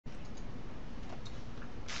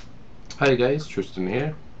Hi guys, Tristan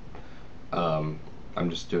here. I'm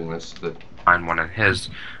just doing this Find one in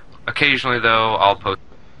his. Occasionally, though, I'll post.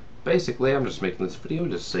 basically I'm just making this video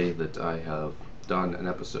to say that I have done an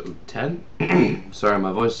episode 10. Sorry,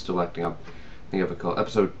 my voice is still acting up. I think I have a call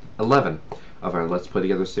episode 11 of our Let's Play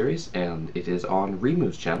Together series, and it is on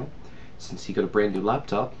Remu's channel. Since he got a brand new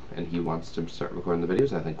laptop and he wants to start recording the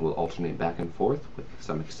videos, I think we'll alternate back and forth with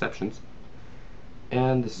some exceptions.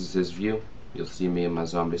 And this is his view. You'll see me in my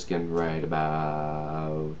zombie skin right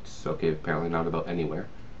about... okay, apparently not about anywhere.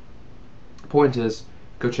 The point is,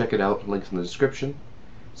 go check it out, links in the description.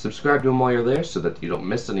 Subscribe to him while you're there so that you don't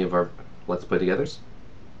miss any of our Let's Play Togethers.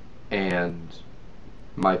 And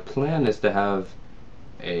my plan is to have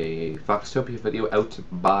a Foxtopia video out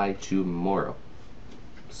by tomorrow.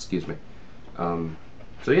 Excuse me.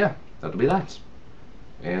 So yeah, that'll be that.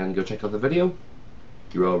 And go check out the video.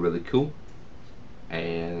 You're all really cool.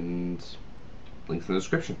 And links in the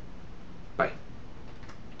description. Bye.